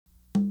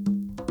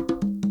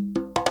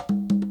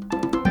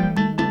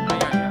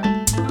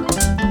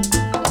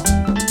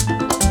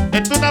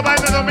una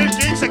vaina de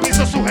 2015 que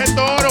hizo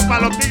Sujeto oro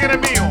para los tigres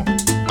míos.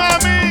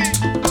 Mami,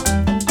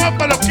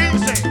 compra los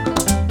 15,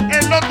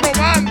 el otro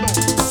bando,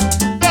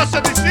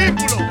 12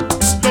 discípulos,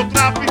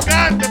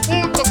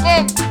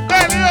 lostraficantes.com.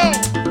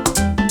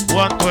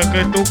 ¿Cuánto es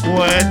que tú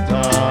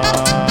cuestas?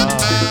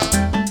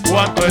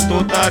 ¿Cuánto es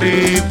tu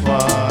tarifa?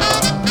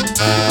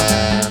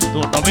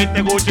 Tú no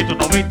viste Gucci, tú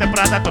no viste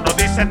Prada, tú no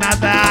dices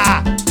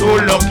nada. Tú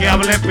lo que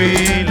hables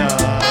pila.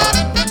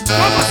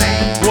 ¿Cómo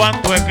así?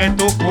 ¿Cuánto es que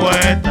tú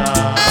cuestas?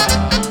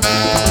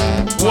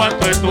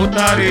 ¿Cuánto es tu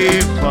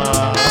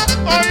tarifa?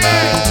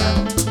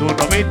 Oye, Tú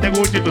no viste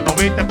Gucci, tú no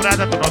viste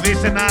Prada, tú no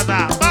dices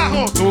nada.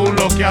 bajo. Tú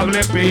lo que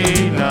hables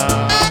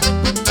pila.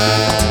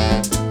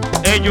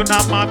 Ella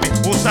una mami,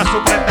 usa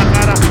su prenda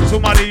cara, su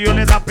marido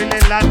le da pila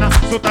en lana,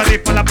 su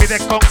tarifa la pide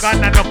con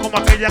ganas, no como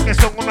aquellas que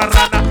son una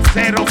rana.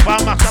 Cero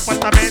fama, su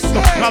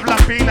apartamento, no habla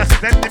pila, sin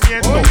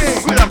sentimiento.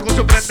 Cuidado con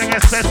su prenda en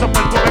exceso,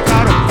 por come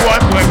caro.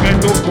 ¿Cuánto es que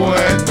tú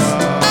cuestas?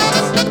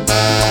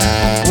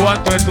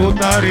 ¿Cuánto es tu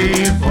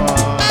tarifa?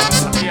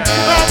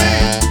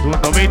 Tú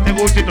no viste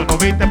Gucci, tú no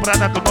viste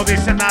Prada, tú no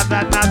dices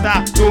nada,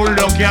 nada. Tú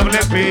lo que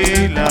hables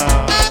pila.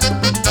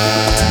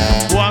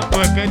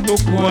 ¿Cuánto es que tú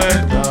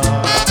cuestas?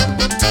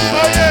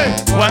 Oye,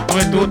 ¿Cuánto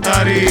es tu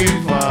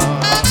tarifa?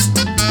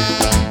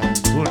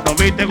 Tú no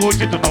viste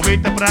Gucci, tú no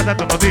viste Prada,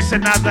 tú no dices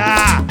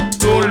nada.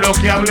 Tú lo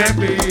que hables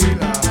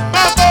pila.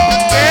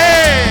 ¡vamos!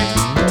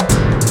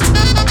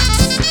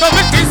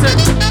 2015.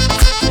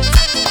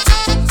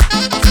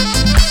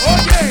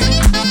 Oye,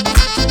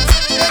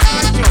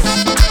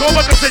 ¿cómo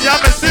que se llama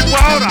el tipo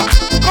ahora?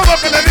 ¿Cómo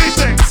que le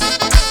dicen?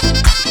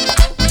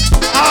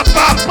 ¡A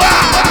papá!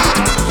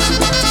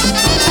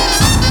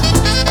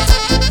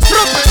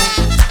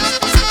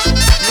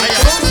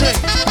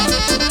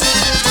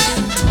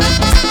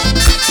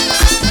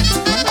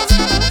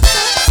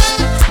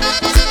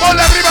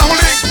 ¡Ponle arriba,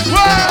 Julín!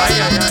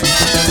 Ay, ay,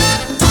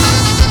 ay.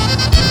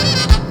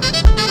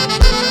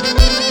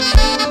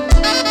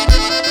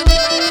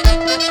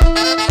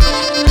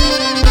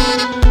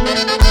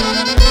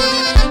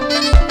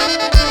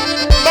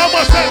 ¡Vamos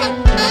a hacerlo!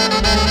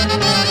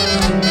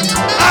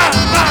 ¡Ah,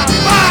 ah,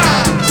 ah!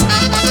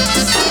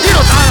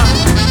 Tirotada.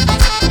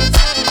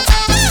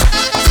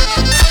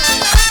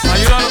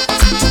 Ayúdalo.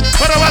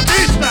 ¡Pero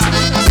Batista!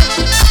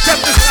 ¡Check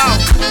this out!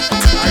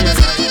 Ay, ay,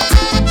 ay.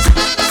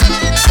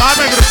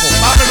 ¡Dame grupo!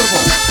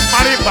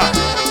 ¡Marimba!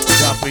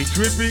 Chapi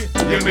Trippy,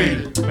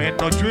 10.000.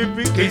 Menos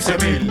Trippy,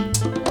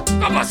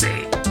 15.000. ¿Cómo así?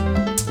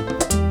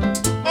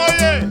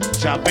 ¡Oye!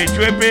 Chapi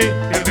Trippy,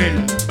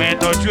 10.000.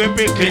 Menos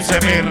Trippy,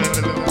 15.000.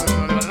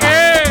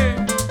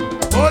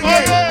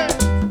 ¡Oye!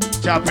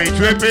 Chapi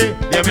Trippy,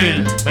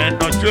 10.000.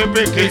 Menos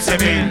Trippy,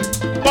 15.000.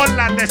 Por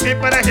la de sin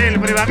perejil,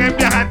 privan en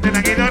viajante,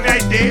 Naguido de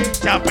Haití.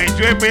 Chapi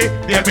Trippy,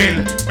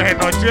 10.000.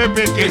 Menos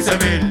Trippy,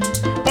 15.000.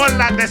 Por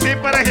la de sin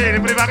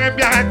perejil, privan en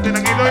viajante,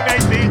 Naguido de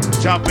Haití.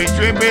 Chapi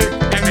Trippy,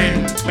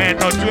 10.000.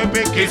 Menos Trippy,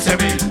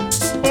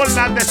 15.000. Por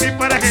la de sin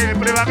perejil,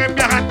 privan en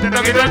viajante,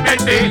 Naguido de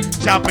Haití.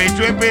 Chapi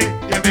Trippy,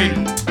 10.000.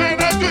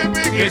 Menos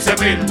Trippy,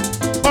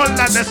 15.000. por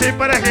la de sin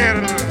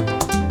perejil.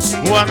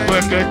 ¿Cuánto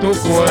es que tú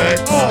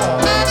cuestas?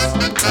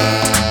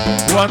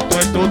 ¿Cuánto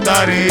es tu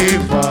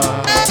tarifa?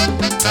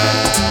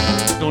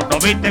 Tú no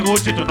viste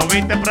Gucci, tú no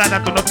viste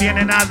Prada, tú no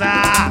tienes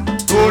nada.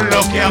 Tú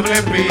lo que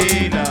hables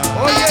pila.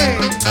 Oye,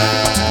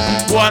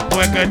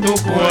 ¿Cuánto es que tú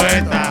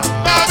cuestas?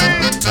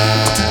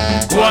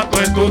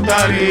 ¿Cuánto es tu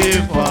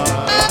tarifa?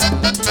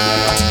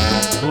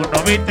 Tú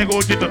no viste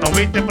Gucci, tú no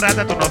viste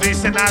Prada, tú no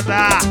dices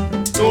nada.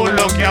 Tú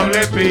lo que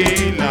hables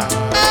pila.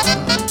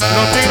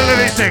 los tigres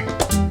le dicen,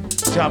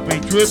 Chapi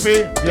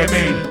Trippy,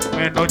 10.000.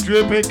 Menos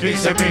Trippy,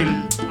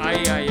 15.000.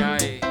 Ay, ay,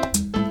 ay.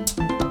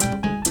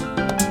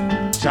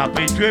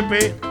 Chapi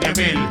Trippy,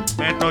 10.000.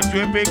 Menos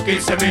Trippy,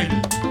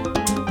 15.000.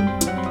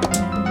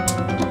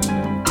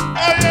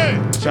 oye,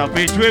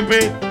 Chapi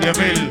Trippy,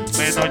 10.000.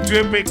 Menos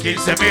Trippy,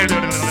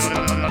 15.000.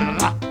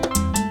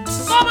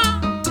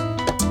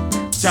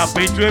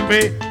 Chapi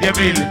Trippy,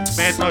 10.000.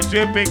 Menos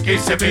Trippy,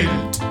 15.000.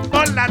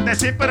 por la de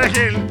sin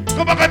perejil.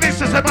 ¿Cómo que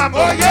dice ese mambo?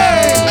 Ay,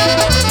 ay,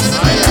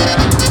 ay.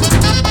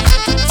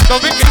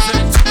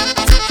 2015.